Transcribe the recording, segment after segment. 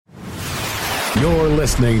You're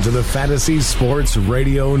listening to the Fantasy Sports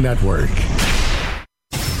Radio Network.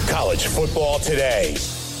 College football today.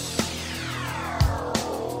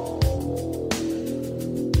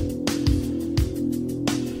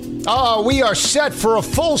 We are set for a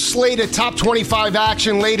full slate of top 25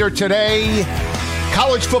 action later today.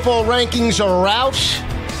 College football rankings are out,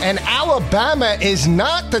 and Alabama is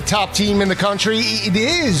not the top team in the country. It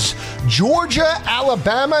is Georgia,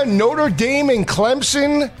 Alabama, Notre Dame, and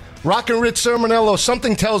Clemson. Rockin' Rich Sermonello.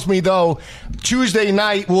 Something tells me, though, Tuesday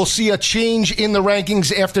night we'll see a change in the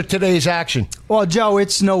rankings after today's action. Well, Joe,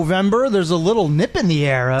 it's November. There's a little nip in the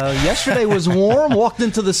air. Yesterday was warm. Walked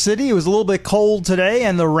into the city. It was a little bit cold today,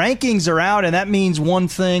 and the rankings are out, and that means one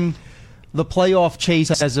thing. The playoff chase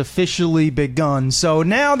has officially begun. So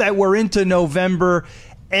now that we're into November,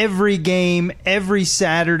 every game, every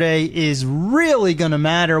Saturday is really going to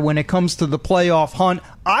matter when it comes to the playoff hunt.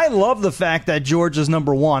 I love the fact that Georgia's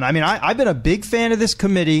number one. I mean, I've been a big fan of this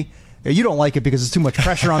committee. You don't like it because it's too much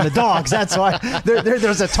pressure on the dogs. That's why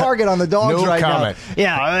there's a target on the dogs right now.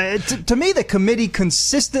 Yeah, to me, the committee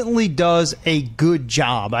consistently does a good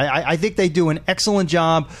job. I think they do an excellent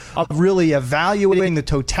job of really evaluating the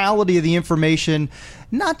totality of the information,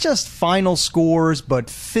 not just final scores, but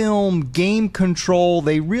film, game control.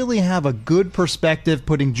 They really have a good perspective,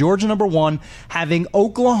 putting Georgia number one, having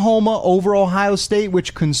Oklahoma over Ohio State,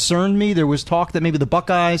 which concerned me. There was talk that maybe the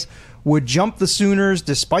Buckeyes would jump the Sooners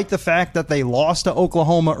despite the fact that they lost to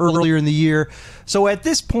Oklahoma earlier in the year. So at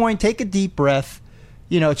this point, take a deep breath.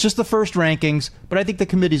 You know, it's just the first rankings, but I think the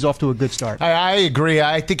committee's off to a good start. I agree.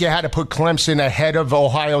 I think you had to put Clemson ahead of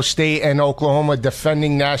Ohio State and Oklahoma,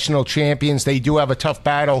 defending national champions. They do have a tough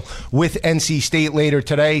battle with NC State later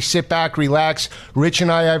today. Sit back, relax. Rich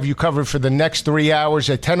and I have you covered for the next 3 hours.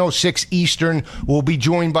 At 10:06 Eastern, we'll be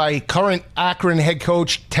joined by current Akron head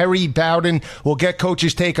coach Terry Bowden. We'll get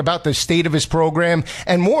Coach's take about the state of his program,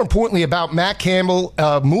 and more importantly, about Matt Campbell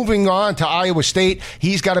moving on to Iowa State.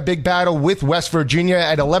 He's got a big battle with West Virginia.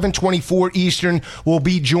 At 11:24 Eastern, we'll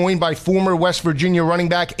be joined by former West Virginia running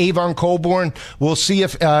back Avon Colborn. We'll see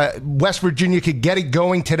if West Virginia could get it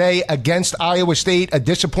going today against Iowa State, a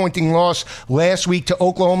disappointing loss last week to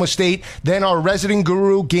Oklahoma State. Then our resident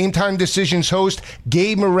guru, Game Time Decisions host,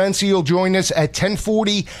 Gabe Morency, will join us at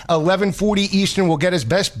 10:40, 11:40 Eastern. We'll get his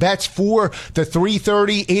best bets for the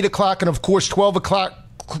 3:30, 8 o'clock, and of course 12 o'clock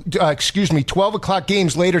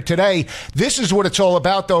games later today. This is what it's all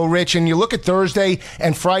about, though, Rich. And you look at Thursday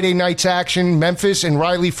and Friday night's action. Memphis and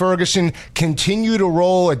Riley Ferguson continue to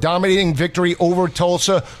roll, a dominating victory over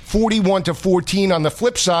Tulsa, 41-14. On the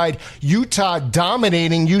flip side, Utah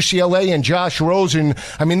dominating UCLA and Josh Rosen.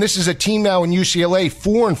 I mean, this is a team now in UCLA,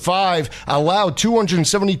 4-5, allowed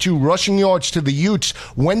 272 rushing yards to the Utes.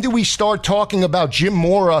 When do we start talking about Jim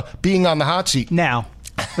Mora being on the hot seat? Now.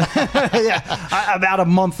 Yeah, about a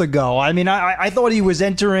month ago. I mean, I thought he was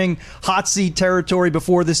entering hot seat territory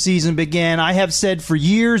before the season began. I have said for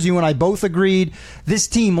years, you and I both agreed, this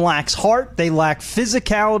team lacks heart. They lack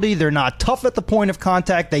physicality. They're not tough at the point of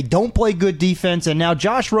contact. They don't play good defense. And now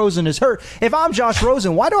Josh Rosen is hurt. If I'm Josh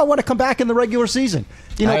Rosen, why do I want to come back in the regular season?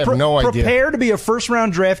 You know, I have no idea. Prepare to be a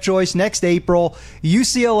first-round draft choice next April.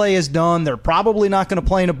 UCLA is done. They're probably not going to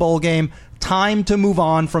play in a bowl game. Time to move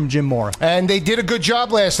on from Jim Mora. And they did a good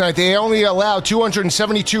job last night. They only allowed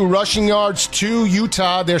 272 rushing yards to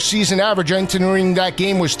Utah. Their season average entering that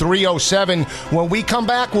game was 307. When we come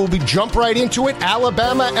back, we'll jump right into it.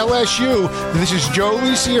 Alabama, LSU. This is Joe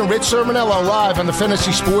Lisi and Rich Sermonello live on the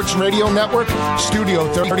Fantasy Sports Radio Network,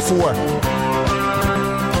 Studio 34.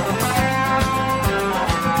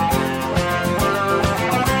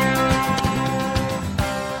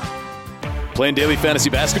 Playing daily fantasy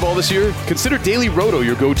basketball this year? Consider Daily Roto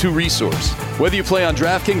your go-to resource. Whether you play on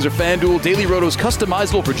DraftKings or FanDuel, Daily Roto's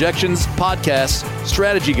customizable projections, podcasts,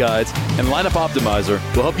 strategy guides, and lineup optimizer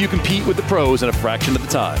will help you compete with the pros in a fraction of the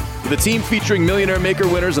time. With a team featuring Millionaire Maker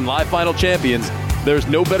winners and live final champions, there's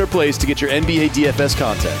no better place to get your NBA DFS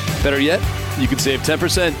content. Better yet, you can save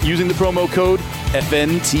 10% using the promo code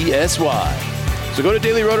FNTSY. So go to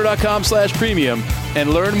dailyroto.com/premium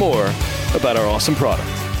and learn more about our awesome product.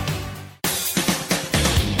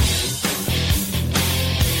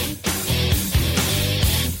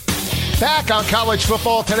 Back on College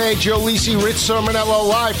Football Today, Joe Lisi, Rich Sermonello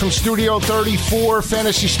live from Studio 34,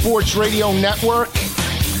 Fantasy Sports Radio Network.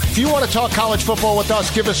 If you want to talk college football with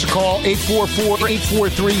us, give us a call,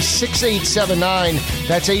 844-843-6879.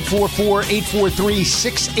 That's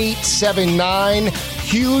 844-843-6879.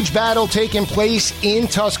 Huge battle taking place in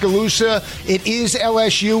Tuscaloosa. It is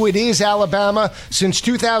LSU. It is Alabama. Since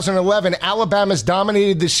 2011, Alabama's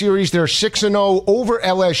dominated the series. They're 6-0 over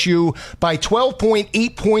LSU by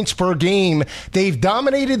 12.8 points per game. They've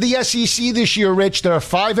dominated the SEC this year, Rich. They're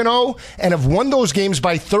 5-0 and have won those games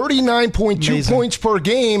by 39.2 points per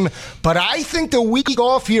game. But I think the week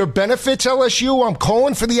off here benefits LSU. I'm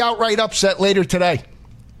calling for the outright upset later today.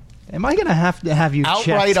 Am I going to have you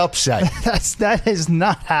outright checked? Upset? That is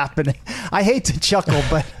not happening. I hate to chuckle,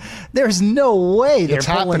 but there's no way they're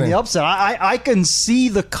pulling the upset. I can see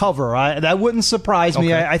the cover. That wouldn't surprise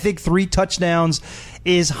me. I think 3 touchdowns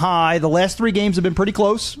is high. The last 3 games have been pretty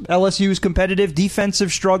close. LSU's competitive,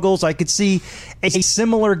 defensive struggles. I could see a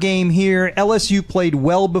similar game here. LSU played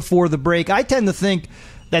well before the break. I tend to think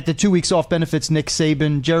that the 2 weeks off benefits Nick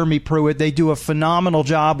Saban, Jeremy Pruitt. They do a phenomenal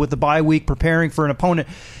job with the bye week preparing for an opponent.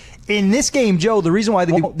 In this game, Joe, the reason why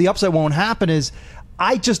the upset won't happen is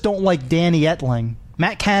I just don't like Danny Etling,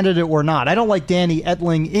 Matt Canada or not. I don't like Danny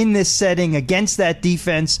Etling in this setting against that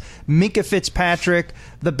defense. Minka Fitzpatrick,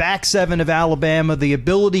 the back 7 of Alabama, the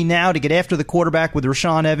ability now to get after the quarterback with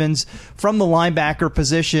Rashaan Evans from the linebacker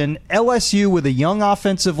position. LSU with a young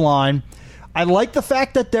offensive line. I like the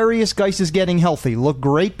fact that Darius Geis is getting healthy. Looked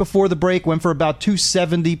great before the break, went for about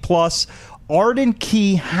 270 plus. Arden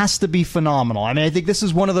Key has to be phenomenal. I mean, I think this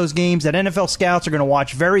is one of those games that NFL scouts are going to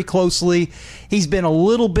watch very closely. He's been a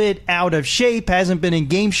little bit out of shape, hasn't been in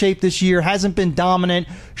game shape this year, hasn't been dominant,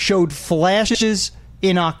 showed flashes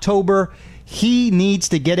in October. He needs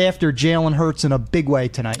to get after Jalen Hurts in a big way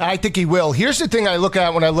tonight. I think he will. Here's the thing I look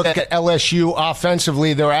at when I look at LSU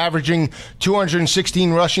offensively. They're averaging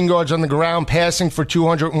 216 rushing yards on the ground, passing for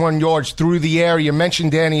 201 yards through the air. You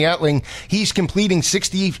mentioned Danny Etling. He's completing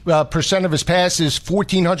 60% of his passes,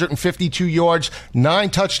 1,452 yards, 9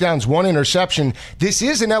 touchdowns, 1 interception. This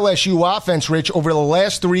is an LSU offense, Rich. Over the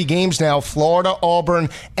last 3 games now, Florida, Auburn,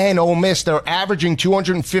 and Ole Miss, they're averaging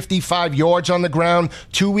 255 yards on the ground.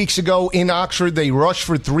 2 weeks ago in Oxford, they rushed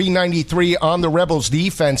for 393 on the Rebels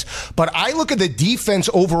defense. But I look at the defense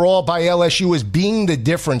overall by LSU as being the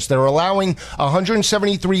difference. They're allowing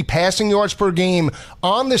 173 passing yards per game.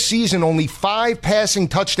 On the season, only 5 passing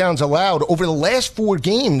touchdowns allowed. Over the last 4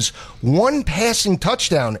 games, 1 passing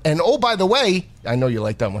touchdown. And oh, by the way, I know you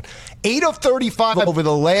like that one. 8 of 35 over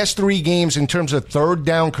the last 3 games in terms of third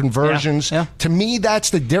down conversions. Yeah. To me, that's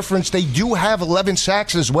the difference. They do have 11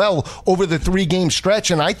 sacks as well over the 3-game stretch,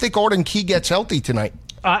 and I think Arden Key gets healthy tonight.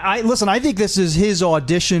 Listen, I think this is his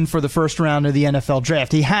audition for the first round of the NFL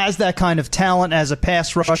draft. He has that kind of talent as a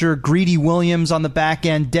pass rusher. Greedy Williams on the back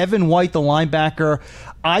end. Devin White, the linebacker,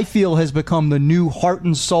 I feel has become the new heart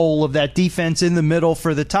and soul of that defense in the middle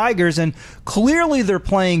for the Tigers, and clearly they're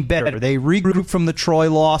playing better. They regrouped from the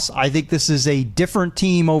Troy loss. I think this is a different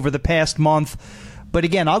team over the past month. But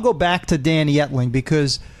again, I'll go back to Danny Etling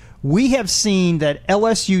because we have seen that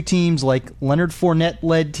LSU teams like Leonard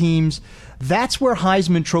Fournette-led teams, that's where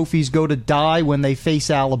Heisman trophies go to die when they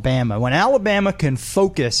face Alabama. When Alabama can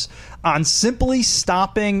focus on simply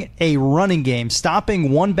stopping a running game,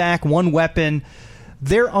 stopping one back, one weapon,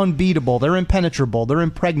 they're unbeatable, they're impenetrable, they're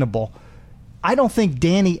impregnable. I don't think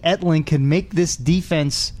Danny Etling can make this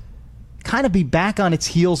defense kind of be back on its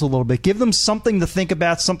heels a little bit. Give them something to think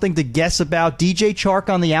about, something to guess about. DJ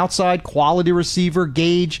Chark on the outside, quality receiver.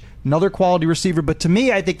 Gage, another quality receiver. But to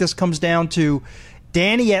me, I think this comes down to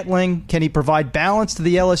Danny Etling. Can he provide balance to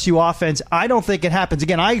the LSU offense? I don't think it happens.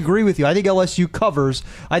 Again, I agree with you. I think LSU covers.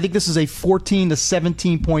 I think this is a 14 to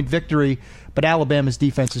 17-point victory. But Alabama's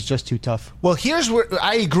defense is just too tough. Well, here's where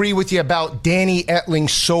I agree with you about Danny Etling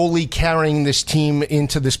solely carrying this team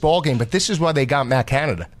into this ballgame. But this is why they got Matt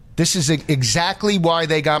Canada. This is exactly why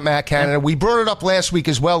they got Matt Canada. We brought it up last week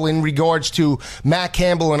as well in regards to Matt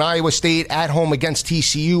Campbell and Iowa State at home against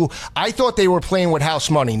TCU. I thought they were playing with house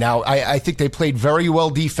money. Now, I think they played very well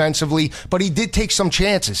defensively, but he did take some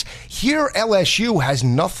chances. Here, LSU has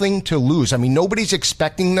nothing to lose. I mean, nobody's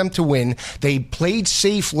expecting them to win. They played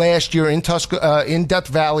safe last year in Death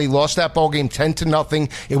Valley, lost that ballgame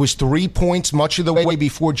 10-0. It was 3 points much of the way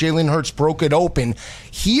before Jalen Hurts broke it open.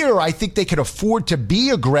 Here, I think they could afford to be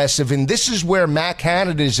aggressive aggressive, and this is where Matt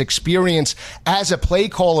Canada's experience as a play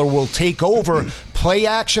caller will take over. Play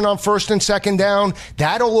action on first and second down.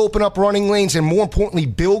 That'll open up running lanes and, more importantly,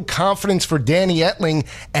 build confidence for Danny Etling,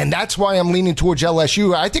 and that's why I'm leaning towards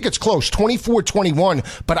LSU. I think it's close,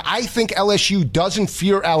 24-21, but I think LSU doesn't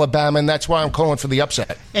fear Alabama, and that's why I'm calling for the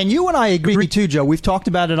upset. And you and I agree, too, Joe. We've talked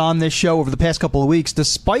about it on this show over the past couple of weeks.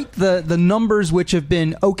 Despite the numbers which have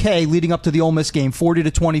been okay leading up to the Ole Miss game,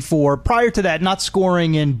 40-24, prior to that, not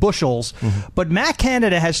scoring in bushels, but Matt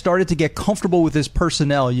Canada has started to get comfortable with his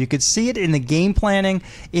personnel. You could see it in the game planning,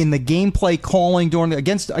 in the gameplay calling during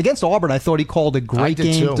against Auburn. I thought he called a great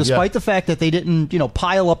game, too, despite the fact that they didn't,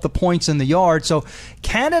 pile up the points in the yard. So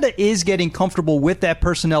Canada is getting comfortable with that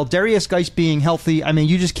personnel. Darius Geis being healthy, I mean,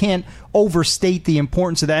 you just can't overstate the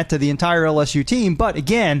importance of that to the entire LSU team. But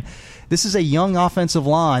again, this is a young offensive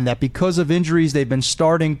line that, because of injuries, they've been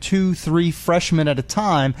starting 2-3 freshmen at a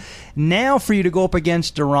time. Now for you to go up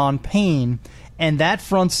against Deron Payne and that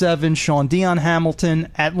front seven, Sean Dion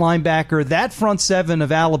Hamilton at linebacker, that front seven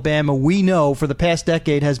of Alabama, we know for the past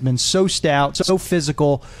decade has been so stout, so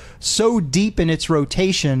physical, so deep in its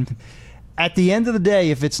rotation. At the end of the day,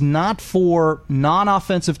 if it's not for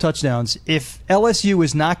non-offensive touchdowns, if LSU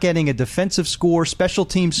is not getting a defensive score, special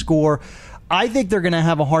team score, I think they're going to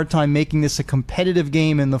have a hard time making this a competitive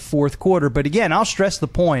game in the fourth quarter. But again, I'll stress the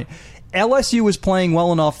point. LSU is playing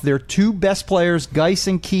well enough. Their two best players, Geis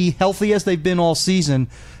and Key, healthy as they've been all season.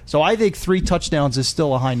 So I think 3 touchdowns is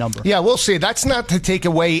still a high number. Yeah, we'll see. That's not to take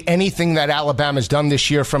away anything that Alabama's done this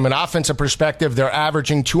year from an offensive perspective. They're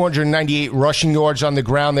averaging 298 rushing yards on the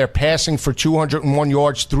ground. They're passing for 201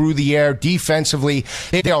 yards through the air. Defensively,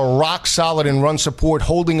 they are rock solid in run support,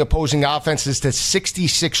 holding opposing offenses to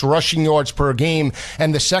 66 rushing yards per game.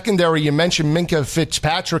 And the secondary, you mentioned Minka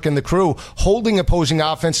Fitzpatrick and the crew, holding opposing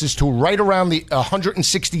offenses to right around the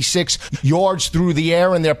 166 yards through the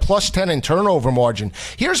air, and they're plus 10 in turnover margin.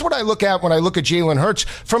 Here's what I look at when I look at Jalen Hurts.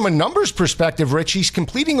 From a numbers perspective, Rich, he's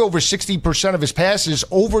completing over 60% of his passes,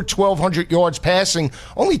 over 1,200 yards passing,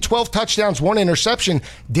 only 12 touchdowns, 1 interception.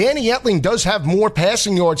 Danny Etling does have more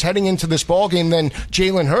passing yards heading into this ballgame than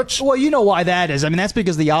Jalen Hurts. Well, you know why that is. I mean, that's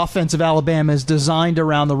because the offense of Alabama is designed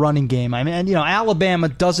around the running game. I mean, Alabama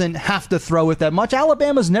doesn't have to throw it that much.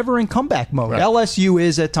 Alabama's never in comeback mode. Right. LSU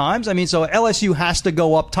is at times. I mean, so LSU has to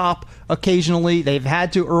go up top occasionally. They've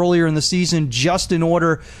had to earlier in the season just in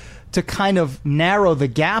order to kind of narrow the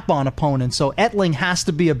gap on opponents. So Etling has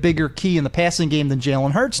to be a bigger key in the passing game than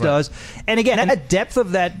Jalen Hurts does. And again, that depth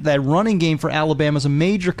of that running game for Alabama is a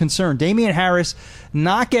major concern. Damian Harris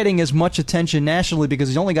not getting as much attention nationally because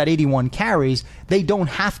he's only got 81 carries. They don't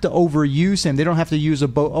have to overuse him. They don't have to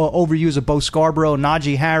overuse a Bo Scarborough,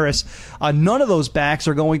 Najee Harris. None of those backs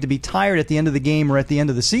are going to be tired at the end of the game or at the end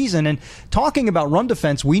of the season. And talking about run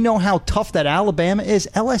defense, we know how tough that Alabama is.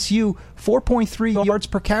 LSU, 4.3 yards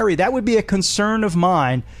per carry. That would be a concern of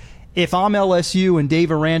mine if I'm LSU and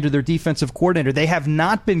Dave Aranda, their defensive coordinator. They have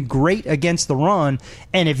not been great against the run,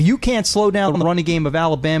 and if you can't slow down the running game of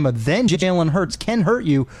Alabama, then Jalen Hurts can hurt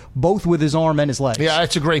you both with his arm and his legs. Yeah,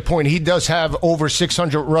 that's a great point. He does have over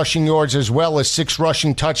 600 rushing yards as well as 6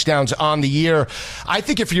 rushing touchdowns on the year. I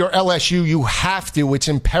think if you're LSU, you have to. It's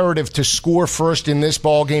imperative to score first in this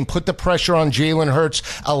ballgame. Put the pressure on Jalen Hurts.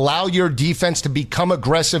 Allow your defense to become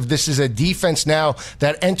aggressive. This is a defense now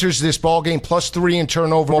that enters this ballgame plus 3 in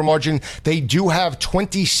turnover margin. They do have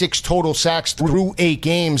 26 total sacks through 8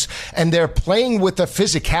 games, and they're playing with the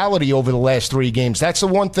physicality over the last 3 games. That's the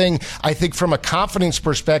one thing I think from a confidence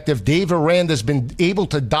perspective, Dave Aranda's been able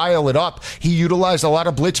to dial it up. He utilized a lot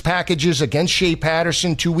of blitz packages against Shea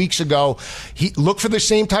Patterson 2 weeks ago. Look for the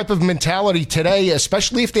same type of mentality today,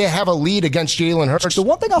 especially if they have a lead against Jalen Hurts. The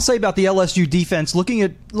one thing I'll say about the LSU defense, looking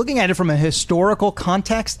at it from a historical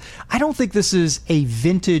context, I don't think this is a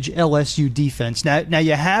vintage LSU defense. Now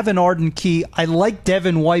you have an Arden Key. I like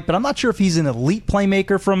Devin White, but I'm not sure if he's an elite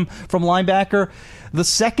playmaker from linebacker. The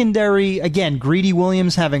secondary, again, Greedy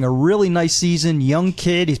Williams having a really nice season, young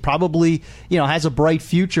kid. He's probably, has a bright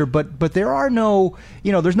future, but there are no,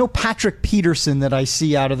 there's no Patrick Peterson that I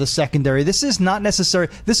see out of the secondary. This is not necessary.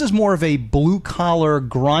 This is more of a blue-collar,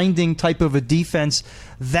 grinding type of a defense.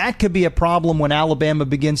 That could be a problem when Alabama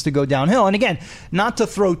begins to go downhill. And again, not to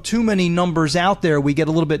throw too many numbers out there, we get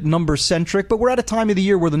a little bit number-centric, but we're at a time of the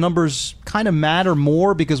year where the numbers kind of matter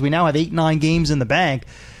more because we now have 8-9 games in the bank.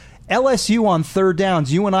 LSU on third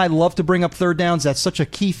downs. You and I love to bring up third downs. That's such a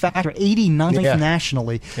key factor. 89th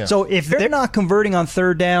nationally. Yeah. So if they're not converting on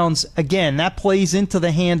third downs, again, that plays into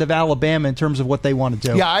the hand of Alabama in terms of what they want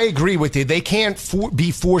to do. Yeah, I agree with you. They can't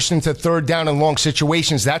be forced into third down in long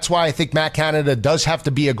situations. That's why I think Matt Canada does have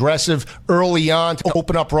to be aggressive early on to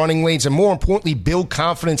open up running lanes and, more importantly, build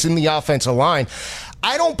confidence in the offensive line.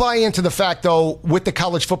 I don't buy into the fact, though, with the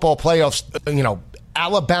college football playoffs,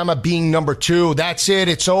 Alabama being number 2, that's it.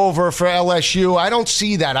 It's over for LSU. I don't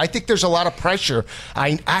see that. I think there's a lot of pressure.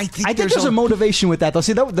 I think there's a motivation with that, though.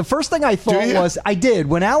 See, the first thing I thought was, I did.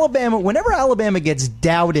 Whenever Alabama gets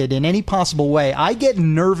doubted in any possible way, I get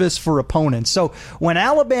nervous for opponents. So when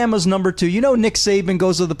Alabama's number 2, Nick Saban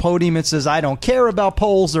goes to the podium and says, I don't care about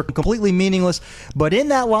polls. They're completely meaningless. But in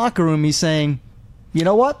that locker room, he's saying, you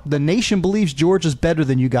know what? The nation believes Georgia's better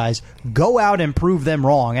than you guys. Go out and prove them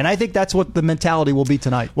wrong. And I think that's what the mentality will be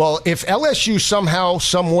tonight. Well, if LSU somehow,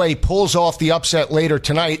 some way pulls off the upset later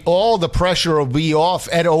tonight, all the pressure will be off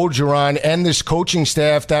Ed Orgeron and this coaching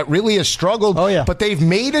staff that really has struggled. Oh, yeah. But they've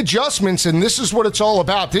made adjustments, and this is what it's all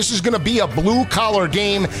about. This is going to be a blue-collar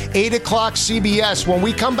game, 8 o'clock CBS. When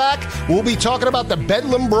we come back, we'll be talking about the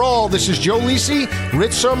Bedlam Brawl. This is Joe Lisi,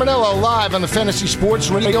 Rich Sermonello, live on the Fantasy Sports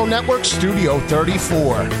Radio Network, Studio 34. Did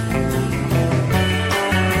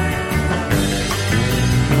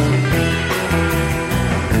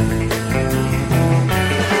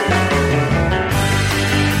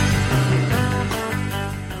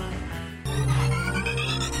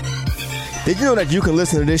you know that you can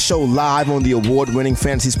listen to this show live on the award-winning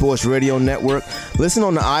Fantasy Sports Radio Network? Listen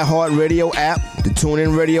on the iHeartRadio app, the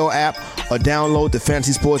TuneIn Radio app, or download the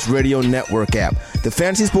Fantasy Sports Radio Network app. The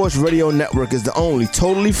Fantasy Sports Radio Network is the only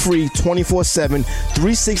totally free 24/7,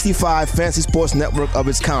 365 Fantasy Sports Network of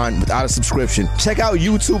its kind without a subscription. Check out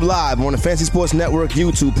YouTube Live on the Fantasy Sports Network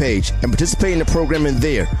YouTube page and participate in the programming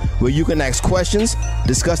there, where you can ask questions,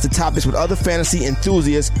 discuss the topics with other fantasy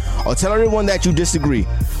enthusiasts, or tell everyone that you disagree.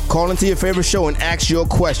 Call into your favorite show and ask your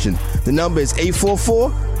question. The number is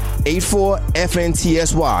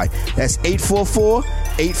 844-84-FNTSY. That's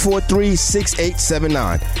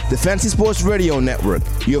 844-843-6879. The Fantasy Sports Radio Network,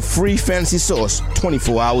 your free fantasy source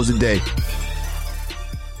 24 hours a day.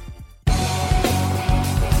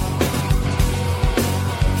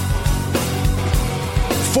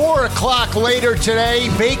 Four o'clock later today,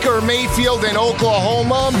 Baker Mayfield in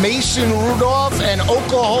Oklahoma, Mason Rudolph and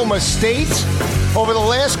Oklahoma State. Over the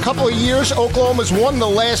last couple of years, Oklahoma's won the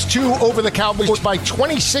last 2 over the Cowboys by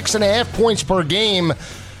 26.5 points per game.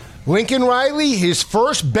 Lincoln Riley, his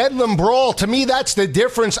first Bedlam Brawl. To me, that's the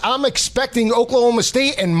difference. I'm expecting Oklahoma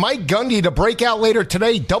State and Mike Gundy to break out later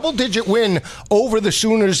today. Double-digit win over the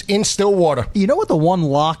Sooners in Stillwater. You know what the one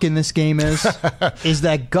lock in this game is? Is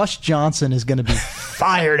that Gus Johnson is going to be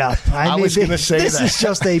fired up. I was going to say this is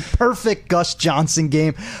just a perfect Gus Johnson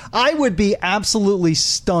game. I would be absolutely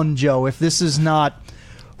stunned, Joe, if this is not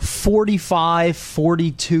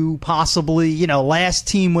 45-42, possibly, last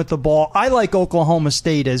team with the ball. I like Oklahoma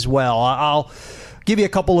State as well. I'll give you a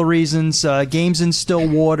couple of reasons. Games in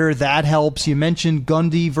Stillwater, that helps. You mentioned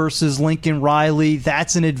Gundy versus Lincoln Riley.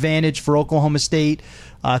 That's an advantage for Oklahoma State.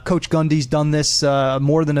 Coach Gundy's done this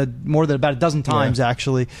more than about a dozen times,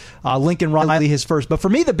 actually. Lincoln Riley his first. But for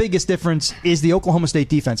me, the biggest difference is the Oklahoma State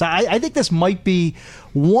defense. I think this might be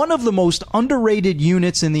one of the most underrated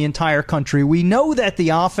units in the entire country. We know that the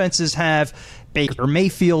offenses have Baker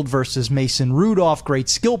Mayfield versus Mason Rudolph, great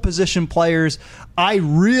skill position players. I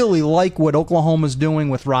really like what Oklahoma's doing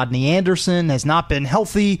with Rodney Anderson. Has not been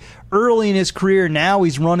healthy early in his career. Now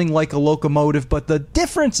he's running like a locomotive. But the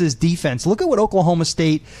difference is defense. Look at what Oklahoma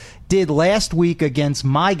State did last week against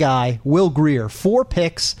my guy, Will Grier. 4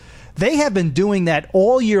 picks. They have been doing that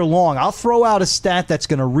all year long. I'll throw out a stat that's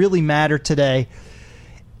going to really matter today.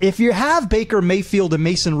 If you have Baker Mayfield and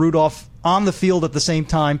Mason Rudolph on the field at the same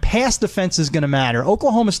time, pass defense is going to matter.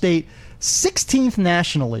 Oklahoma State, 16th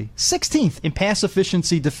nationally, 16th in pass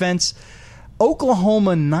efficiency defense.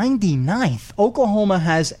 Oklahoma, 99th. Oklahoma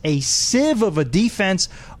has a sieve of a defense.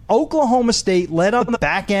 Oklahoma State led on the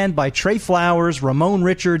back end by Trey Flowers, Ramon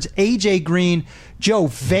Richards, A.J. Green. Joe,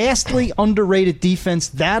 vastly underrated defense.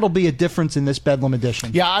 That'll be a difference in this Bedlam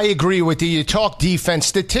edition. Yeah, I agree with you. You talk defense.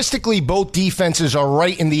 Statistically, both defenses are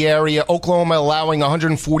right in the area. Oklahoma allowing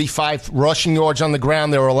 145 rushing yards on the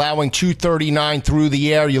ground. They're allowing 239 through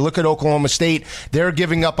the air. You look at Oklahoma State, they're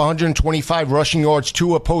giving up 125 rushing yards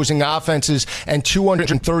to opposing offenses and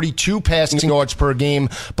 232 passing yards per game.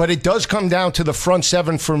 But it does come down to the front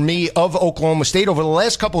seven for me of Oklahoma State. Over the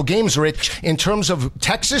last couple of games, Rich, in terms of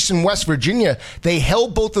Texas and West Virginia, they They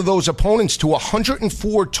held both of those opponents to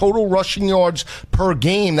 104 total rushing yards per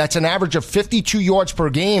game. That's an average of 52 yards per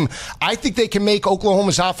game. I think they can make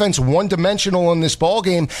Oklahoma's offense one-dimensional in this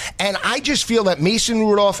ballgame, and I just feel that Mason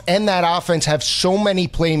Rudolph and that offense have so many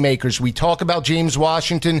playmakers. We talk about James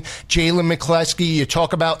Washington, Jalen McCleskey. You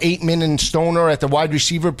talk about Aitman and Stoner at the wide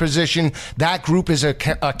receiver position. That group is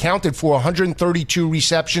accounted for 132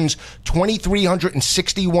 receptions,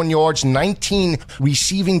 2,361 yards, 19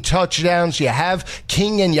 receiving touchdowns. You have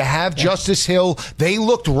King and you have Justice Hill. They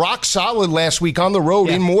looked rock solid last week on the road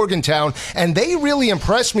in Morgantown, and they really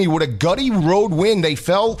impressed me with a gutty road win. They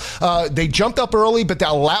they jumped up early, but they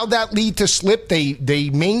allowed that lead to slip. They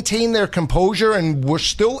maintained their composure and were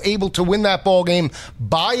still able to win that ball game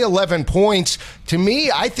by 11 points. To me,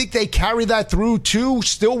 I think they carry that through to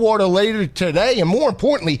Stillwater later today. And more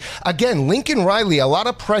importantly, again, Lincoln Riley, a lot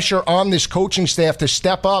of pressure on this coaching staff to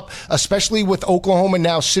step up, especially with Oklahoma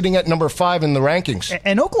now sitting at number 5 in the rankings.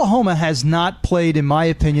 And Oklahoma has not played, in my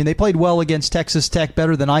opinion, they played well against Texas Tech,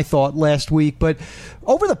 better than I thought last week. But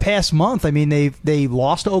over the past month, I mean, they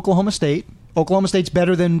lost to Oklahoma State. Oklahoma State's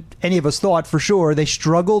better than any of us thought, for sure. They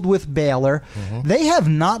struggled with Baylor. They have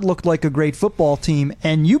not looked like a great football team,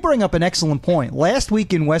 and you bring up an excellent point. Last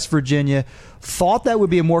week in West Virginia, thought that would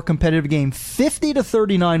be a more competitive game,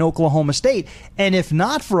 50-39 Oklahoma State, and if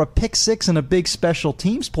not for a pick six and a big special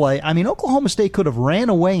teams play, I mean, Oklahoma State could have ran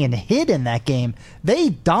away and hid in that game. They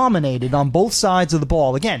dominated on both sides of the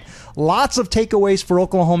ball. Again, lots of takeaways for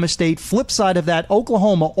Oklahoma State. Flip side of that,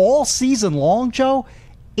 Oklahoma all season long, Joe,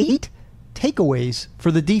 8 takeaways for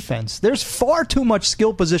the defense. There's far too much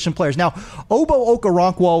skill position players. Now, Obo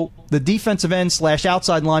Okoronkwo, the defensive end /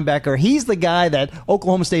 outside linebacker, he's the guy that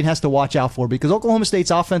Oklahoma State has to watch out for because Oklahoma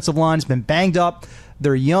State's offensive line has been banged up.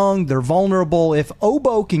 They're young. They're vulnerable. If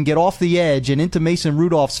Obo can get off the edge and into Mason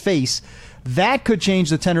Rudolph's face, that could change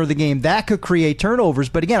the tenor of the game. That could create turnovers.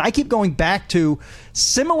 But again, I keep going back to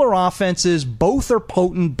similar offenses. Both are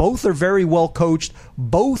potent. Both are very well coached.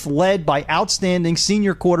 Both led by outstanding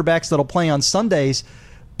senior quarterbacks that'll play on Sundays.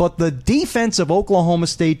 But the defense of Oklahoma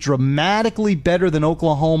State dramatically better than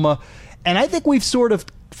Oklahoma. And I think we've sort of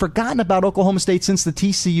forgotten about Oklahoma State since the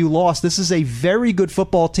TCU loss. This is a very good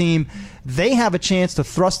football team. They have a chance to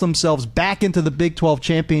thrust themselves back into the Big 12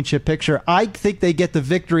 championship picture. I think they get the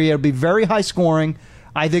victory. It'll be very high scoring.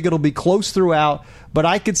 I think it'll be close throughout, but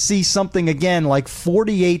I could see something again like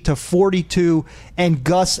 48-42 and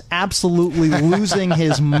Gus absolutely losing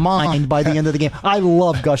his mind by the end of the game. I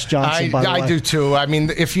love Gus Johnson, by the way. I do too. I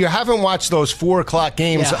mean, if you haven't watched those 4 o'clock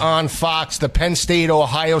games on Fox, the Penn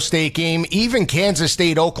State-Ohio State game, even Kansas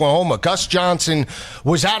State-Oklahoma, Gus Johnson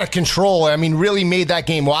was out of control. I mean, really made that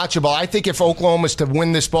game watchable. I think if Oklahoma's to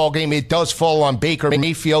win this ball game, it does fall on Baker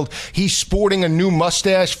Mayfield. He's sporting a new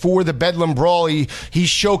mustache for the Bedlam Brawl. He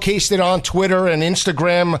showcased it on Twitter and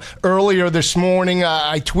Instagram earlier this morning.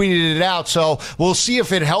 I tweeted it out, so we'll see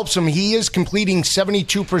if it helps him. He is completing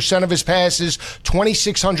 72% of his passes,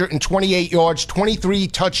 2,628 yards, 23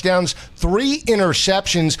 touchdowns, 3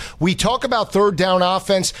 interceptions. We talk about third down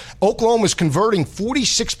offense. Oklahoma's converting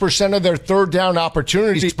 46% of their third down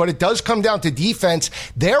opportunities, but it does come down to defense.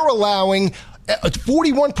 They're allowing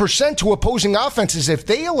 41% to opposing offenses. If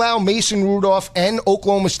they allow Mason Rudolph and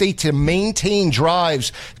Oklahoma State to maintain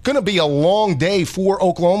drives, it's going to be a long day for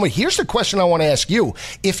Oklahoma. Here's the question I want to ask you.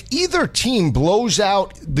 If either team blows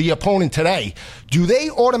out the opponent today, do they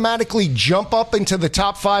automatically jump up into the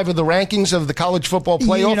top 5 of the rankings of the college football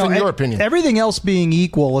playoff, in your opinion? Everything else being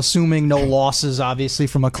equal, assuming no losses, obviously,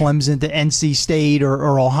 from a Clemson to NC State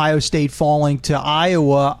or Ohio State falling to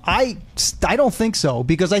Iowa, I don't think so,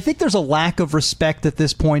 because I think there's a lack of respect at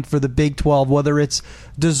this point for the Big 12, whether it's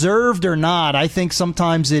deserved or not. I think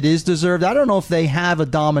sometimes it is deserved. I don't know if they have a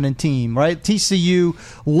dominant team, right? TCU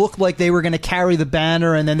looked like they were going to carry the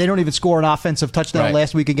banner, and then they don't even score an offensive touchdown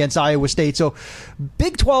last week against Iowa State. So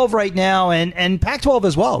Big 12 right now, and Pac-12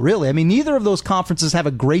 as well, really. I mean, neither of those conferences have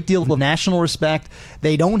a great deal of national respect.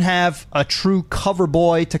 They don't have a true cover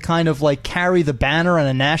boy to kind of like carry the banner on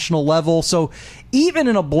a national level. So even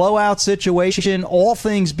in a blowout situation, all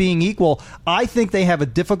things being equal, I think they have a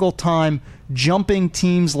difficult time jumping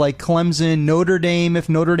teams like Clemson, Notre Dame, if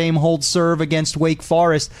Notre Dame holds serve against Wake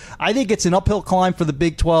Forest. I think it's an uphill climb for the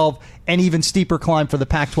Big 12 and even steeper climb for the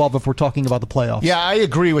Pac-12 if we're talking about the playoffs. Yeah, I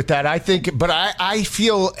agree with that. I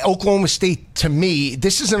feel Oklahoma State, to me,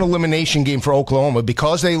 this is an elimination game for Oklahoma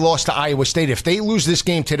because they lost to Iowa State. If they lose this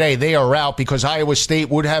game today, they are out because Iowa State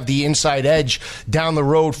would have the inside edge down the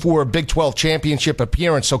road for a Big 12 championship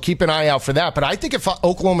appearance. So keep an eye out for that. But I think if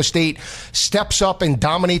Oklahoma State steps up and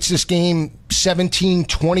dominates this game, 17,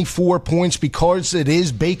 24 points, because it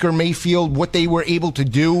is Baker Mayfield, what they were able to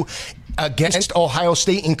do, against Ohio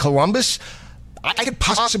State in Columbus, I could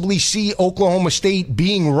possibly see Oklahoma State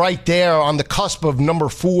being right there on the cusp of number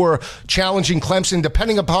 4, challenging Clemson,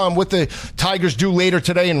 depending upon what the Tigers do later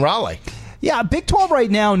today in Raleigh. Yeah, Big 12 right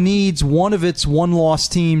now needs one of its one-loss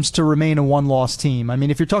teams to remain a one-loss team. I mean,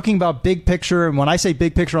 if you're talking about big picture, and when I say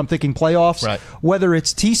big picture, I'm thinking playoffs, right. Whether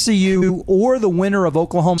it's TCU or the winner of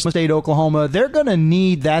Oklahoma State, Oklahoma, they're going to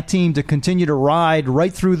need that team to continue to ride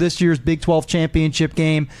right through this year's Big 12 championship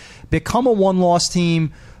game, become a one-loss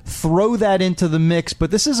team, throw that into the mix. But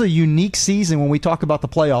this is a unique season when we talk about the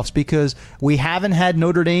playoffs because we haven't had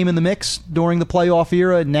Notre Dame in the mix during the playoff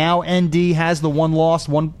era. Now ND has the one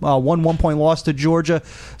one-point loss to Georgia,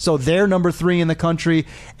 so they're number 3 in the country.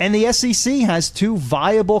 And the SEC has 2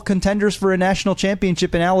 viable contenders for a national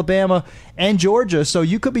championship in Alabama and Georgia. So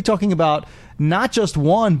you could be talking about not just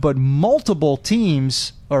one, but multiple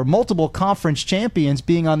teams or multiple conference champions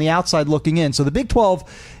being on the outside looking in. So the Big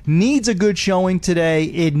 12 needs a good showing today.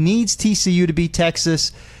 It needs TCU to beat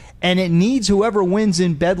Texas, and it needs whoever wins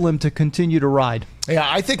in Bedlam to continue to ride. Yeah,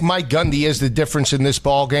 I think Mike Gundy is the difference in this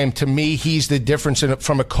ball game. To me, he's the difference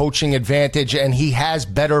from a coaching advantage, and he has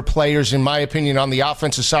better players, in my opinion, on the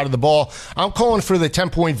offensive side of the ball. I'm calling for the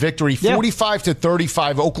 10-point victory,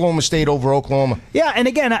 45-35, Oklahoma State over Oklahoma. Yeah, and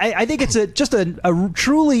again, I think it's just a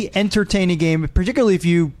truly entertaining game, particularly if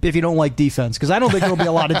you don't like defense, because I don't think there will be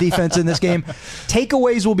a lot of defense in this game.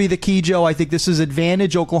 Takeaways will be the key, Joe. I think this is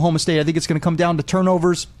advantage Oklahoma State. I think it's going to come down to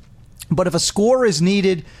turnovers. But if a score is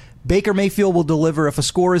needed, Baker Mayfield will deliver. If a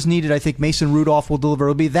score is needed, I think Mason Rudolph will deliver.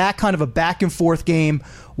 It'll be that kind of a back-and-forth game,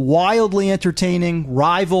 wildly entertaining,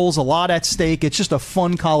 rivals, a lot at stake. It's just a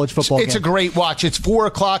fun college football game. It's a great watch. It's 4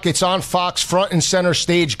 o'clock. It's on Fox, front and center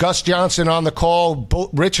stage. Gus Johnson on the call.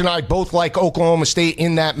 Rich and I both like Oklahoma State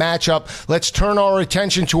in that matchup. Let's turn our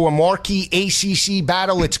attention to a marquee ACC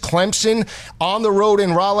battle. It's Clemson on the road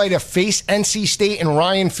in Raleigh to face NC State and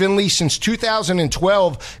Ryan Finley. Since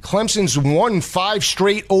 2012, Clemson's won 5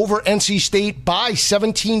 straight over NC State by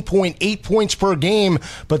 17.8 points per game.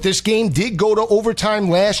 But this game did go to overtime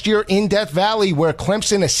last year in Death Valley, where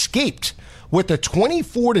Clemson escaped with a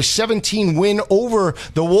 24-17 win over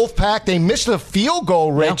the Wolfpack. They missed a field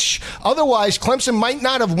goal, Rich. Yeah. Otherwise, Clemson might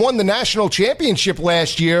not have won the national championship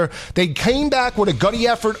last year. They came back with a gutty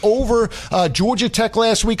effort over Georgia Tech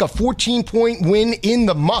last week, a 14-point win in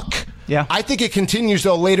the muck. Yeah. I think it continues,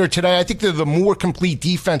 though, later today. I think they're the more complete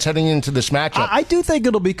defense heading into this matchup. I do think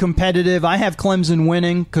it'll be competitive. I have Clemson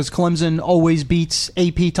winning because Clemson always beats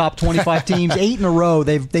AP top 25 teams 8 in a row.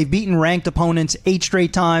 They've beaten ranked opponents 8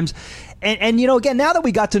 straight times. And you know, again, now that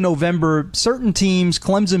we got to November, certain teams,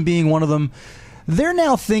 Clemson being one of them, they're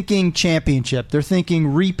now thinking championship. They're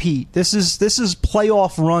thinking repeat. This is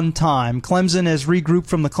playoff run time. Clemson has regrouped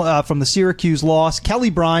from the Syracuse loss. Kelly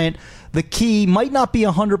Bryant, the key, might not be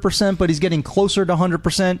 100%, but he's getting closer to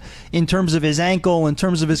 100% in terms of his ankle, in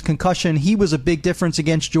terms of his concussion. He was a big difference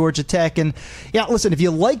against Georgia Tech. And yeah, listen, if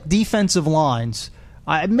you like defensive lines,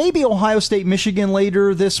 maybe Ohio State, Michigan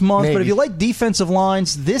later this month, but if you like defensive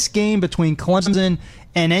lines, this game between Clemson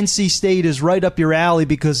and NC State is right up your alley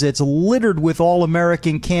because it's littered with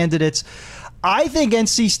All-American candidates. I think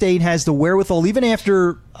NC State has the wherewithal, even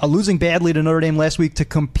after losing badly to Notre Dame last week, to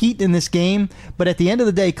compete in this game. But at the end of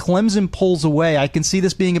the day, Clemson pulls away. I can see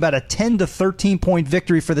this being about a 10 to 13-point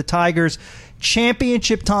victory for the Tigers.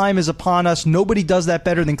 Championship time is upon us. Nobody does that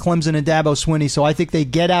better than Clemson and Dabo Swinney, so I think they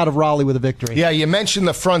get out of Raleigh with a victory. Yeah, you mentioned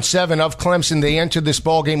the front 7 of Clemson. They entered this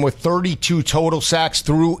ballgame with 32 total sacks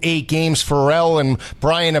through 8 games. Farrell and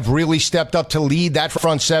Bryan have really stepped up to lead that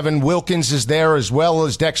front 7. Wilkins is there as well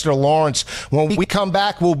as Dexter Lawrence. When we come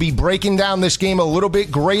back, we'll be breaking down this game a little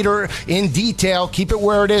bit greater in detail. Keep it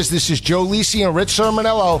where it is. This is Joe Lisi and Rich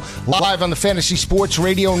Sermonello live on the Fantasy Sports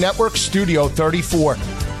Radio Network, Studio 34.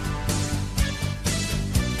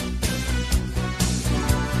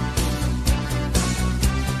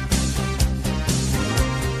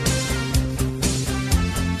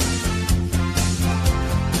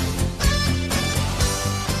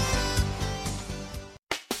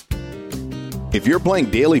 If you're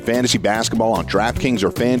playing daily fantasy basketball on DraftKings or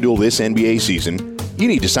FanDuel this NBA season, you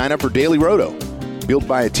need to sign up for Daily Roto. Built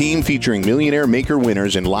by a team featuring millionaire maker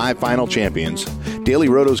winners and live final champions, Daily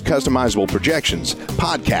Roto's customizable projections,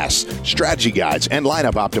 podcasts, strategy guides, and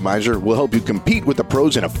lineup optimizer will help you compete with the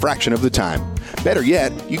pros in a fraction of the time. Better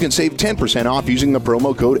yet, you can save 10% off using the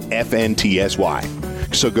promo code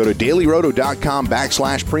FNTSY. So go to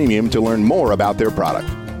dailyroto.com/premium to learn more about their product.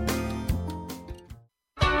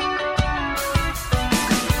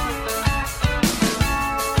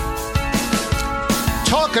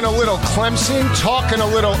 Talking a little Clemson, talking a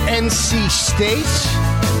little NC State.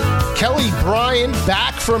 Kelly Bryant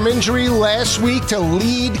back from injury last week to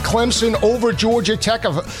lead Clemson over Georgia Tech.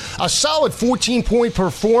 A solid 14-point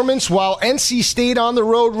performance, while NC State on the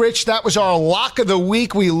road, Rich, that was our lock of the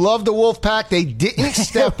week. We love the Wolfpack. They didn't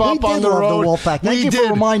step up on the road. The Wolfpack. Thank you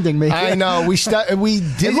for reminding me. I know. We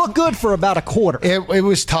did. It looked good for about a quarter. It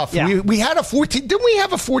was tough. Yeah. We had a 14. Didn't we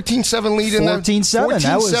have a 14-7 lead in that?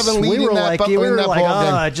 14-7 lead we in that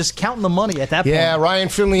ball game. Just counting the money at that point. Yeah, Ryan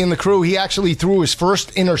Finley and the crew, he actually threw his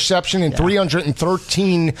first interception in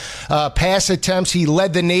 313 pass attempts. He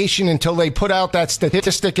led the nation until they put out that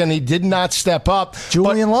statistic, and he did not step up.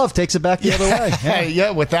 Julian Love takes it back the other way.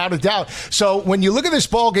 Yeah, without a doubt. So when you look at this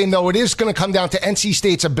ball game, though, it is going to come down to NC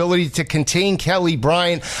State's ability to contain Kelly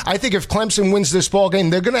Bryant. I think if Clemson wins this ball game,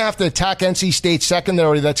 they're going to have to attack NC State's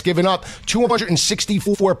secondary that's given up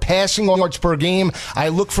 264 passing yards per game. I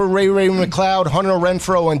look for Ray McLeod, Hunter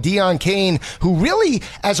Renfrow, and Deion Kane, who really,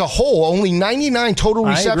 as a whole, only 99 total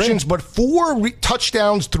receptions, but 4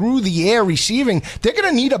 touchdowns through the air receiving. They're going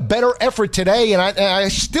to need a better effort today, and I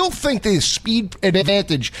still think the speed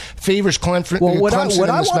advantage favors Clemson. Well, what I in this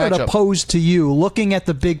wanted matchup. to pose to you, looking at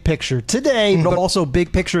the big picture today, but also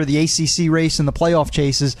big picture of the ACC race and the playoff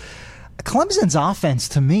chases, Clemson's offense,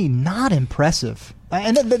 to me, not impressive.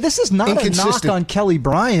 And this is not a knock on Kelly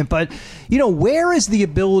Bryant, but, where is the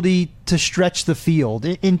ability to stretch the field?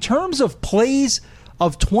 In terms of plays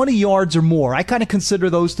of 20 yards or more, I kind of consider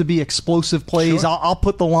those to be explosive plays. Sure. I'll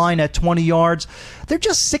put the line at 20 yards. They're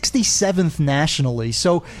just 67th nationally.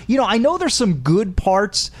 So, I know there's some good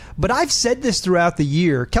parts, but I've said this throughout the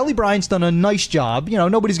year. Kelly Bryant's done a nice job.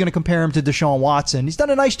 Nobody's going to compare him to Deshaun Watson. He's done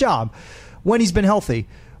a nice job when he's been healthy.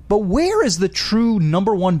 But where is the true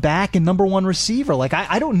number one back and number one receiver?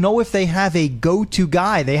 I don't know if they have a go-to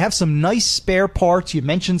guy. They have some nice spare parts. You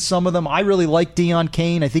mentioned some of them. I really like Deion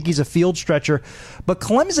Kane. I think he's a field stretcher. But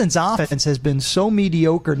Clemson's offense has been so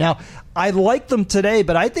mediocre. Now, I like them today,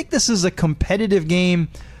 but I think this is a competitive game.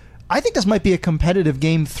 I think this might be a competitive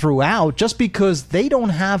game throughout just because they don't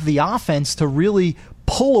have the offense to really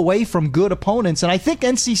pull away from good opponents. And I think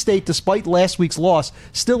NC State, despite last week's loss,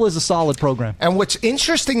 still is a solid program. And what's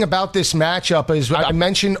interesting about this matchup is I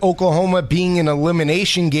mentioned Oklahoma being an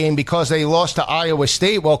elimination game because they lost to Iowa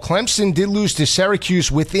State. Well, Clemson did lose to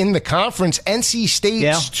Syracuse within the conference. NC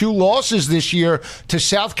State's 2 losses this year to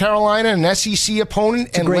South Carolina, an SEC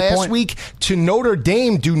opponent, and last week to Notre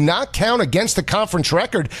Dame do not count against the conference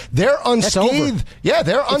record. They're unscathed. Yeah,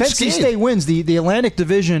 they're unscathed. If NC State wins, the Atlantic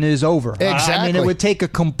Division is over. Exactly. It would take a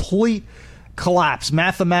complete collapse,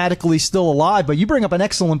 mathematically still alive. But you bring up an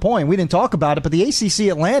excellent point. We didn't talk about it, but the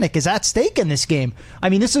ACC Atlantic is at stake in this game.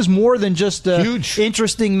 This is more than just a huge,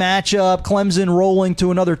 interesting matchup, Clemson rolling to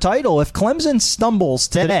another title. If Clemson stumbles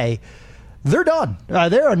today, they're done.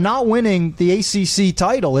 They are not winning the ACC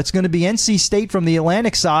title. It's going to be NC State from the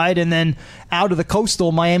Atlantic side and then out of the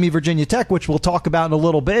coastal Miami, Virginia Tech, which we'll talk about in a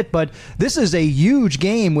little bit. But this is a huge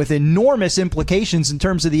game with enormous implications in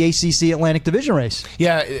terms of the ACC Atlantic Division race.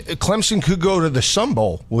 Yeah, Clemson could go to the Sun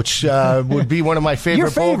Bowl, which would be one of my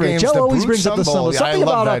favorite bowl games. Joe always brings up the Sun Bowl. I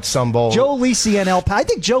love that Sun Bowl. Joe Lisi and El Paso. I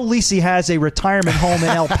think Joe Lisi has a retirement home in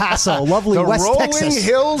El Paso, lovely West Texas. The rolling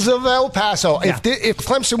hills of El Paso. Yeah. If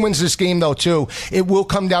Clemson wins this game, though, too, it will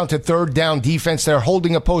come down to third down defense. They're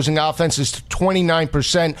holding opposing offenses to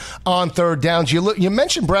 29% on third downs. You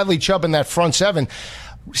mentioned Bradley Chubb in that front seven.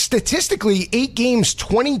 Statistically, 8 games,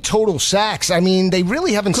 20 total sacks. They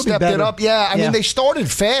really haven't stepped it up. Yeah, they started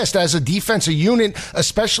fast as a defensive unit,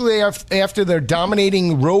 especially after their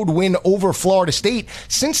dominating road win over Florida State.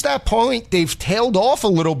 Since that point, they've tailed off a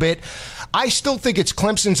little bit. I still think it's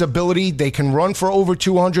Clemson's ability. They can run for over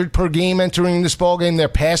 200 per game entering this ballgame. They're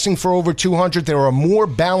passing for over 200. They're a more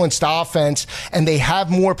balanced offense, and they have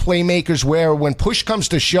more playmakers where when push comes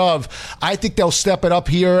to shove, I think they'll step it up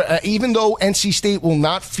here. Even though NC State will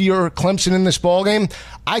not fear Clemson in this ballgame,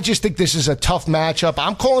 I just think this is a tough matchup.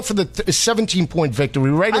 I'm calling for the 17-point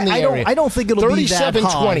victory right in the area. I don't think it'll be that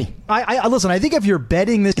high. 37-20. Listen, I think if you're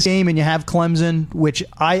betting this game and you have Clemson, which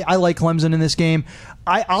I like Clemson in this game,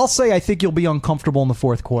 I'll say I think you'll be uncomfortable in the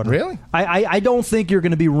fourth quarter. Really? I don't think you're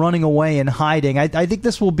going to be running away and hiding. I think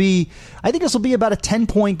this will be about a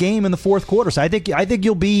 10-point game in the fourth quarter. So I think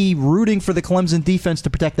you'll be rooting for the Clemson defense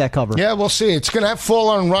to protect that cover. Yeah, we'll see. It's going to fall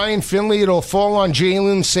on Ryan Finley. It'll fall on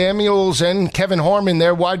Jalen Samuels and Kevin Harmon.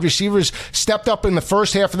 Their wide receivers stepped up in the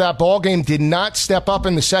first half of that ball game, did not step up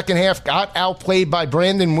in the second half, got outplayed by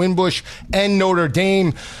Brandon Wimbush and Notre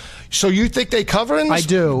Dame. So you think they cover in this? I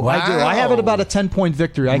do. Wow. I have it about a 10-point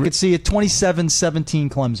victory. I could see it 27-17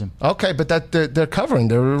 Clemson. Okay, but they're covering.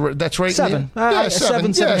 That's right. 7.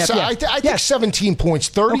 Seven. 7.5. I think 17 points,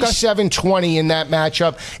 37-20 in that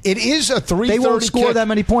matchup. It is a 3:30 They won't score kick. that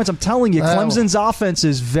many points. I'm telling you, Clemson's offense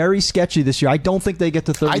is very sketchy this year. I don't think they get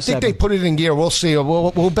to 37. I think they put it in gear. We'll see.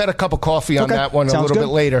 We'll bet a cup of coffee on that one a little bit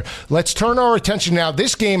later. Let's turn our attention now.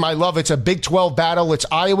 This game, I love. It's a Big 12 battle. It's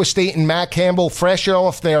Iowa State and Matt Campbell fresh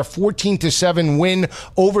off their 14-7 win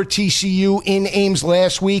over TCU in Ames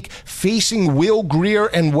last week, facing Will Grier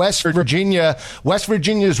and West Virginia. West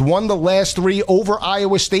Virginia's won the last 3 over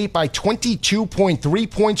Iowa State by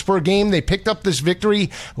 22.3 points per game. They picked up this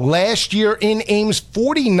victory last year in Ames,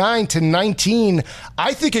 49-19.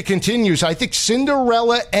 I think it continues. I think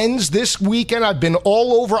Cinderella ends this weekend. I've been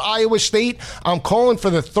all over Iowa State. I'm calling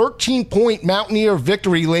for the 13-point Mountaineer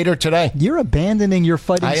victory later today. You're abandoning your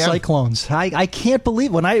Fighting Cyclones. I can't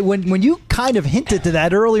believe when you kind of hinted to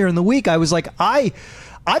that earlier in the week, I was like,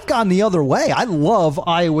 I've gone the other way. I love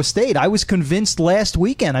Iowa State. I was convinced last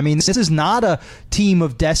weekend. I mean, this is not a team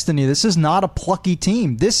of destiny. This is not a plucky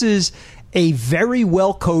team. This is a very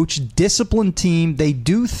well-coached, disciplined team. They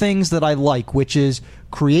do things that I like, which is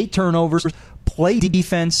create turnovers, play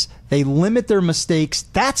defense. They limit their mistakes.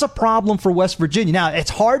 That's a problem for West Virginia. Now,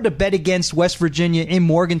 it's hard to bet against West Virginia in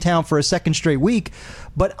Morgantown for a second straight week,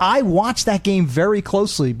 but I watched that game very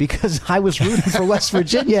closely because I was rooting for West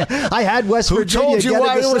Virginia. I had West Virginia. Who told you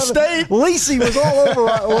Iowa State? Lacey was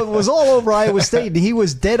all over Iowa State, and he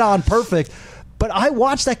was dead on perfect. But I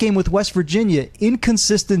watched that game with West Virginia,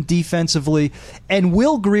 inconsistent defensively, and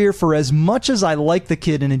Will Grier, for as much as I like the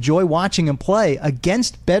kid and enjoy watching him play,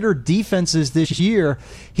 against better defenses this year,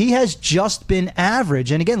 he has just been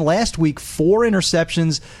average. And again, last week, 4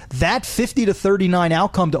 interceptions. That 50-39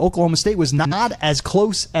 outcome to Oklahoma State was not as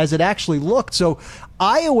close as it actually looked. So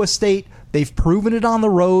Iowa State, they've proven it on the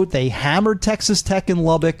road. They hammered Texas Tech in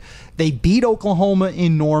Lubbock. They beat Oklahoma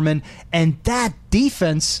in Norman. And that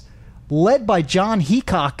defense, led by John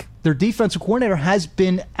Heacock, their defensive coordinator, has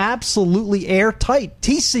been absolutely airtight.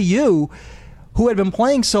 TCU, who had been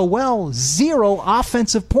playing so well, 0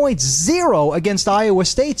 offensive points, 0 against Iowa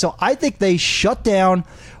State. So I think they shut down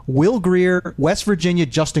Will Grier. West Virginia,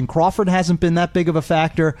 Justin Crawford hasn't been that big of a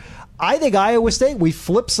factor. I think Iowa State, we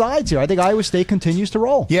flip sides here. I think Iowa State continues to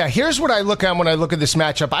roll. Yeah, here's what I look at when I look at this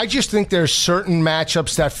matchup. I just think there's certain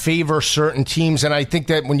matchups that favor certain teams, and I think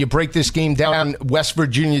that when you break this game down, West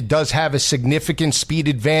Virginia does have a significant speed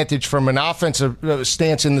advantage from an offensive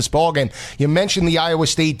stance in this ballgame. You mentioned the Iowa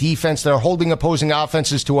State defense. They're holding opposing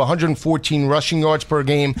offenses to 114 rushing yards per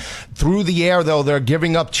game. Through the air, though, they're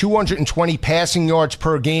giving up 220 passing yards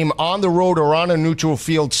per game. On the road or on a neutral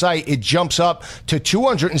field site, it jumps up to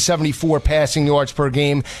 274 passing yards per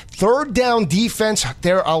game. Third down defense,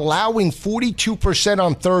 they're allowing 42%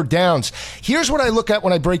 on third downs. Here's what I look at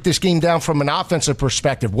when I break this game down from an offensive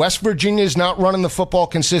perspective. West Virginia is not running the football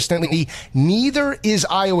consistently. Neither is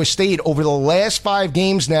Iowa State over the last 5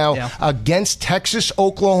 games now against Texas,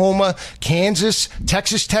 Oklahoma, Kansas,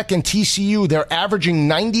 Texas Tech, and TCU. They're averaging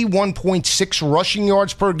 91.6 rushing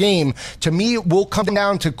yards per game. To me, it will come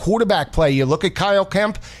down to quarterback play. You look at Kyle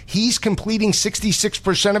Kemp, he's completing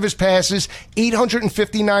 66% of his passes,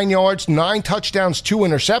 859 yards, 9 touchdowns, 2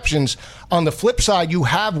 interceptions. On the flip side, you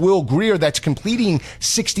have Will Grier that's completing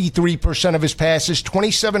 63% of his passes,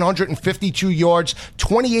 2,752 yards,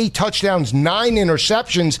 28 touchdowns, 9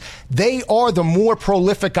 interceptions. They are the more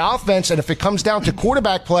prolific offense, and if it comes down to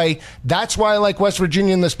quarterback play, that's why I like West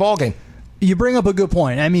Virginia in this ballgame. You bring up a good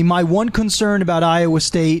point. I mean, my one concern about Iowa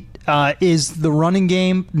State is the running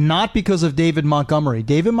game, not because of David Montgomery.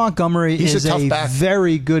 David Montgomery is a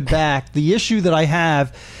very good back. The issue that I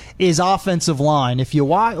have is offensive line. If you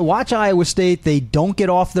watch Iowa State, they don't get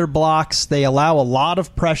off their blocks. They allow a lot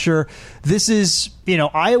of pressure. This is,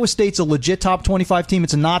 Iowa State's a legit top 25 team.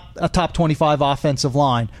 It's not a top 25 offensive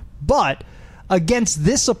line. But against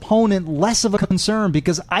this opponent, less of a concern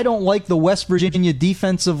because I don't like the West Virginia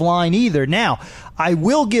defensive line either. Now, I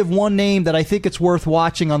will give one name that I think it's worth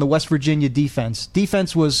watching on the West Virginia defense.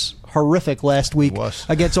 Defense was horrific last week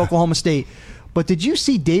against Oklahoma State. But did you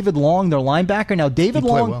see David Long, their linebacker? Now, David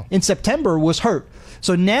Long in September was hurt.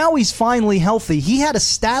 So now he's finally healthy. He had a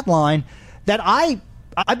stat line that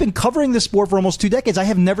I've been covering this sport for almost 2 decades. I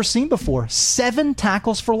have never seen before. 7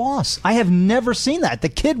 tackles for loss. I have never seen that. The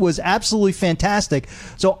kid was absolutely fantastic.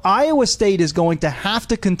 So Iowa State is going to have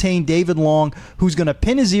to contain David Long, who's going to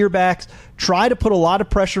pin his ear back, try to put a lot of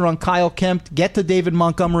pressure on Kyle Kemp, get to David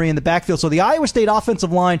Montgomery in the backfield. So the Iowa State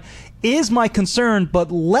offensive line is my concern,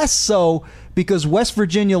 but less so because West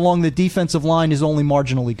Virginia along the defensive line is only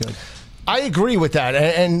marginally good. I agree with that.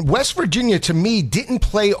 And West Virginia, to me, didn't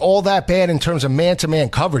play all that bad in terms of man-to-man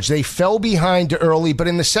coverage. They fell behind early, but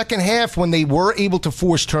in the second half, when they were able to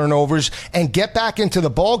force turnovers and get back into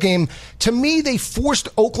the ballgame, to me, they forced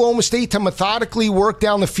Oklahoma State to methodically work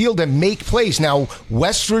down the field and make plays. Now,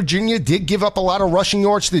 West Virginia did give up a lot of rushing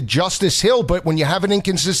yards to Justice Hill, but when you have an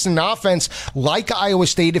inconsistent offense like Iowa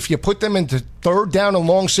State, if you put them into third down and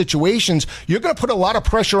long situations, you're going to put a lot of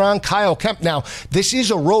pressure on Kyle Kemp. Now, this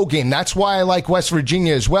is a road game. That's why I like West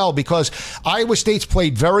Virginia as well, because Iowa State's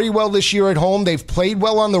played very well this year at home. They've played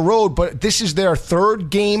well on the road, but this is their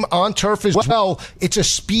third game on turf as well. It's a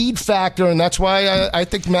speed factor, and that's why I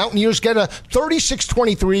think Mountaineers get a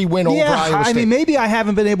 36-23 win over Iowa State. I mean, maybe I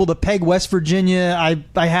haven't been able to peg West Virginia.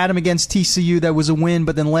 I had them against TCU. That was a win,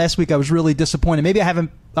 but then last week I was really disappointed. Maybe I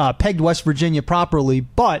haven't pegged West Virginia properly,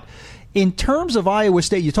 but in terms of Iowa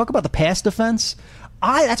State, you talk about the pass defense.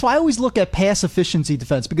 That's why I always look at pass efficiency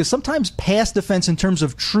defense, because sometimes pass defense in terms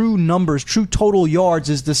of true numbers, true total yards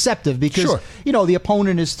is deceptive because, the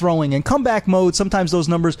opponent is throwing in comeback mode. Sometimes those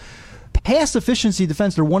numbers, pass efficiency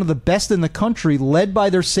defense, they're one of the best in the country, led by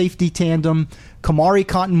their safety tandem, Kamari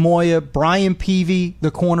Cotton-Moya, Brian Peavy, the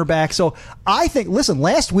cornerback. So I think, listen,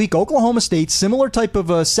 last week, Oklahoma State, similar type of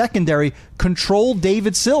a secondary, controlled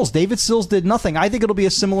David Sills. David Sills did nothing. I think it'll be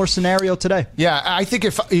a similar scenario today. Yeah, I think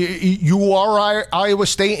if you are Iowa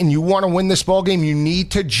State and you want to win this ballgame, you need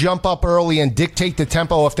to jump up early and dictate the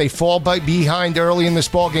tempo. If they fall behind early in this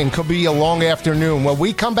ballgame, it could be a long afternoon. When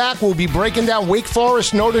we come back, we'll be breaking down Wake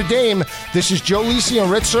Forest, Notre Dame. This is Joe Lisi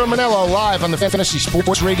and Rich Sermonello live on the Fantasy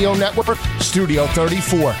Sports Radio Network, Studio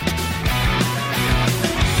 34.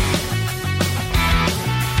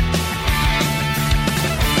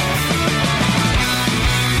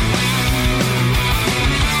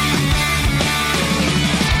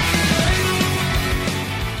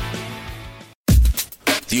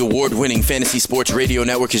 The award-winning Fantasy Sports Radio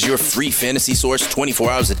Network is your free fantasy source 24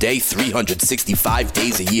 hours a day, 365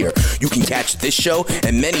 days a year. You can catch this show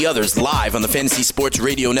and many others live on the Fantasy Sports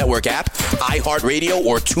Radio Network app, iHeartRadio,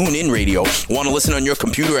 or TuneIn Radio. Want to listen on your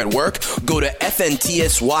computer at work? Go to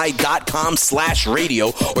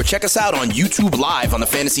fntsy.com/radio or check us out on YouTube Live on the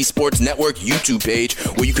Fantasy Sports Network YouTube page,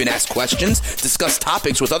 where you can ask questions, discuss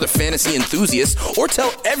topics with other fantasy enthusiasts, or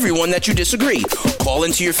tell everyone that you disagree. Call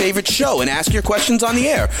into your favorite show and ask your questions on the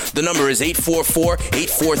air. The number is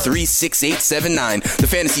 844-843-6879. The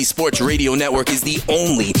Fantasy Sports Radio Network is the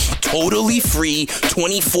only totally free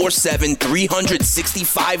 24/7,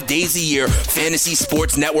 365 days a year fantasy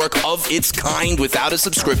sports network of its kind without a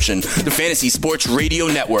subscription. The Fantasy Sports Radio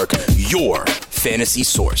Network, your fantasy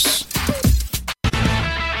source.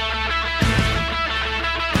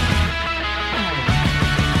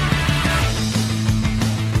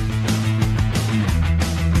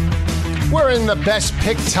 We're in the best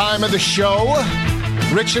pick time of the show.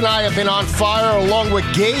 Rich and I have been on fire along with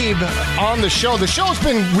Gabe on the show. The show's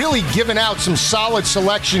been really giving out some solid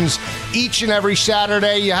selections each and every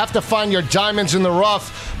Saturday. You have to find your diamonds in the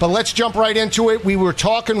rough. But let's jump right into it. We were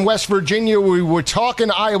talking West Virginia. We were talking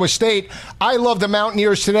Iowa State. I love the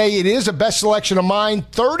Mountaineers today. It is a best selection of mine.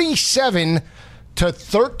 37 to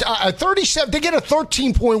 37. They get a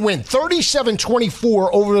 13-point win,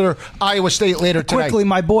 37-24 over Iowa State later tonight. Quickly,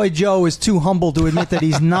 my boy Joe is too humble to admit that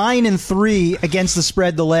he's 9-3 against the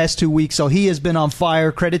spread the last 2 weeks, so he has been on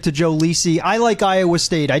fire. Credit to Joe Lisi. I like Iowa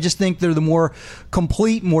State. I just think they're the more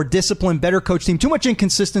complete, more disciplined, better coach team. Too much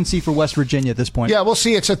inconsistency for West Virginia at this point. Yeah, we'll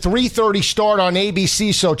see. It's a 3:30 start on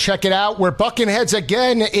ABC, so check it out. We're bucking heads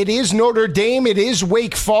again. It is Notre Dame. It is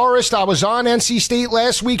Wake Forest. I was on NC State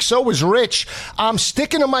last week. So was Rich. I'm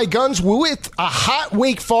sticking to my guns with a hot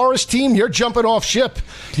Wake Forest team. You're jumping off ship.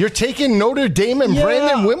 You're taking Notre Dame and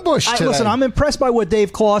Brandon Wimbush today. Listen, I'm impressed by what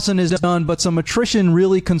Dave Clawson has done, but some attrition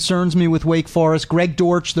really concerns me with Wake Forest. Greg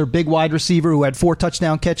Dortch, their big wide receiver who had 4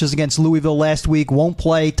 touchdown catches against Louisville last week, won't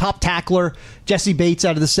play. Top tackler, Jesse Bates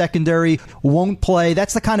out of the secondary, won't play.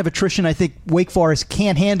 That's the kind of attrition I think Wake Forest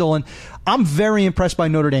can't handle, and I'm very impressed by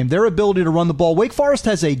Notre Dame. Their ability to run the ball. Wake Forest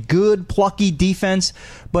has a good, plucky defense,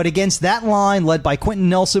 but against that line led by Quentin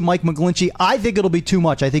Nelson, Mike McGlinchey, I think it'll be too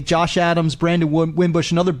much. I think Josh Adams, Brandon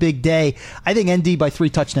Wimbush, another big day. I think ND by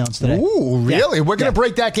 3 touchdowns today. Ooh, really? Yeah. We're going to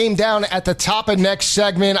break that game down at the top of next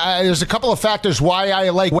segment. There's a couple of factors why I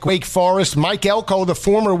like Wake Forest. Mike Elko, the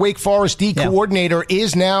former Wake Forest D coordinator,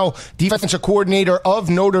 is now defensive coordinator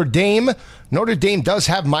of Notre Dame. Notre Dame does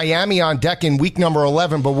have Miami on deck in week number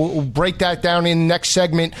 11, but we'll break break that down in the next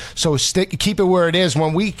segment, so keep it where it is.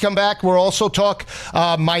 When we come back, we'll also talk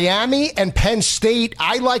Miami and Penn State.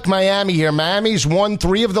 I like Miami here. Miami's won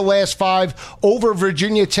 3 of the last 5 over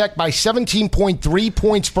Virginia Tech by 17.3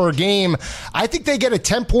 points per game. I think they get a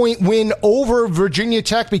 10-point win over Virginia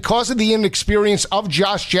Tech because of the inexperience of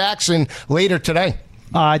Josh Jackson later today.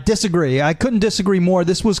 Disagree. I couldn't disagree more.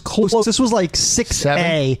 This was close. This was like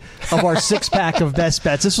 6A of our 6-pack of best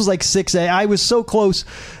bets. This was like 6A. I was so close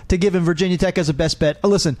to giving Virginia Tech as a best bet.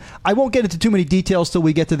 Listen, I won't get into too many details till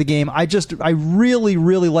we get to the game. I really,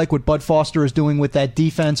 really like what Bud Foster is doing with that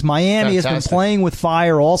defense. Miami has been playing with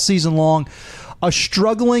fire all season long. A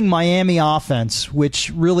struggling Miami offense,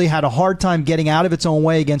 which really had a hard time getting out of its own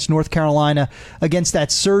way against North Carolina, against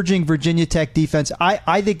that surging Virginia Tech defense.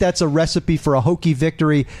 I think that's a recipe for a Hokie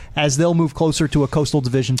victory as they'll move closer to a Coastal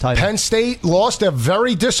Division title. Penn State lost a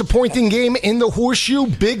very disappointing game in the Horseshoe.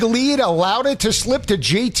 Big lead, allowed it to slip to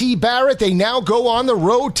J.T. Barrett. They now go on the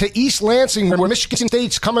road to East Lansing, where Michigan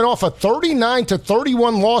State's coming off a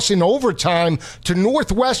 39-31 loss in overtime to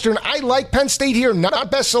Northwestern. I like Penn State here. Not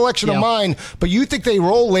best selection of mine, but you think they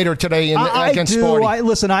roll later today against Sparty?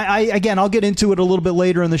 Listen, again, I'll get into it a little bit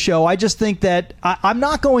later in the show. I just think that I'm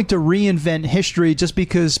not going to reinvent history just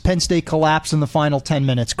because Penn State collapsed in the final 10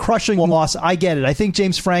 minutes. Crushing loss, I get it. I think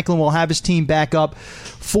James Franklin will have his team back up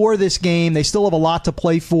for this game. They still have a lot to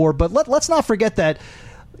play for, but let's not forget that.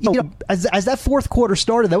 As that fourth quarter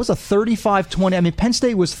started, that was a 35-20. I mean, Penn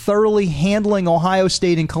State was thoroughly handling Ohio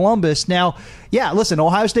State in Columbus. Now, yeah, listen,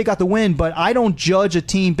 Ohio State got the win, but I don't judge a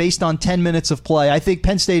team based on 10 minutes of play. I think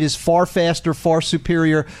Penn State is far faster, far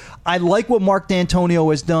superior. I like what Mark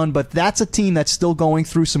D'Antonio has done, but that's a team that's still going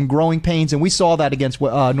through some growing pains, and we saw that against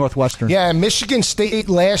Northwestern. Yeah, Michigan State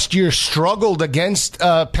last year struggled against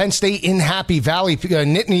Penn State in Happy Valley.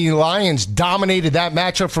 Nittany Lions dominated that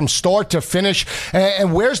matchup from start to finish.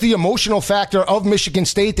 And where's the emotional factor of Michigan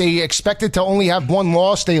State? They expected to only have 1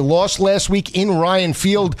 loss. They lost last week in Ryan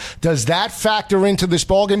Field. Does that factor into this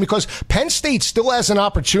ballgame? Because Penn State still has an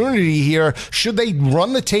opportunity here. Should they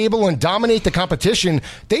run the table and dominate the competition,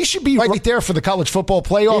 they should be right there for the college football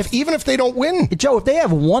playoff, even if they don't win. Joe, if they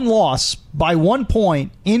have 1 loss by 1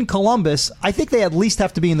 point in Columbus, I think they at least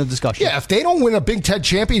have to be in the discussion. Yeah, if they don't win a Big Ten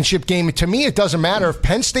championship game, to me it doesn't matter. If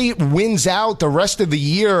Penn State wins out the rest of the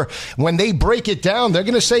year, when they break it down, they're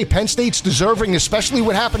going to say Penn State's deserving, especially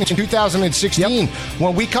what happened in 2016.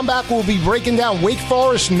 When we come back, we'll be breaking down Wake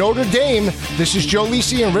Forest, Notre Dame. This is Joe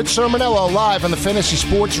Lisi and Rich Sermonello live on the Fantasy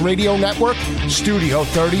Sports Radio Network, Studio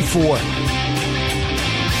 34.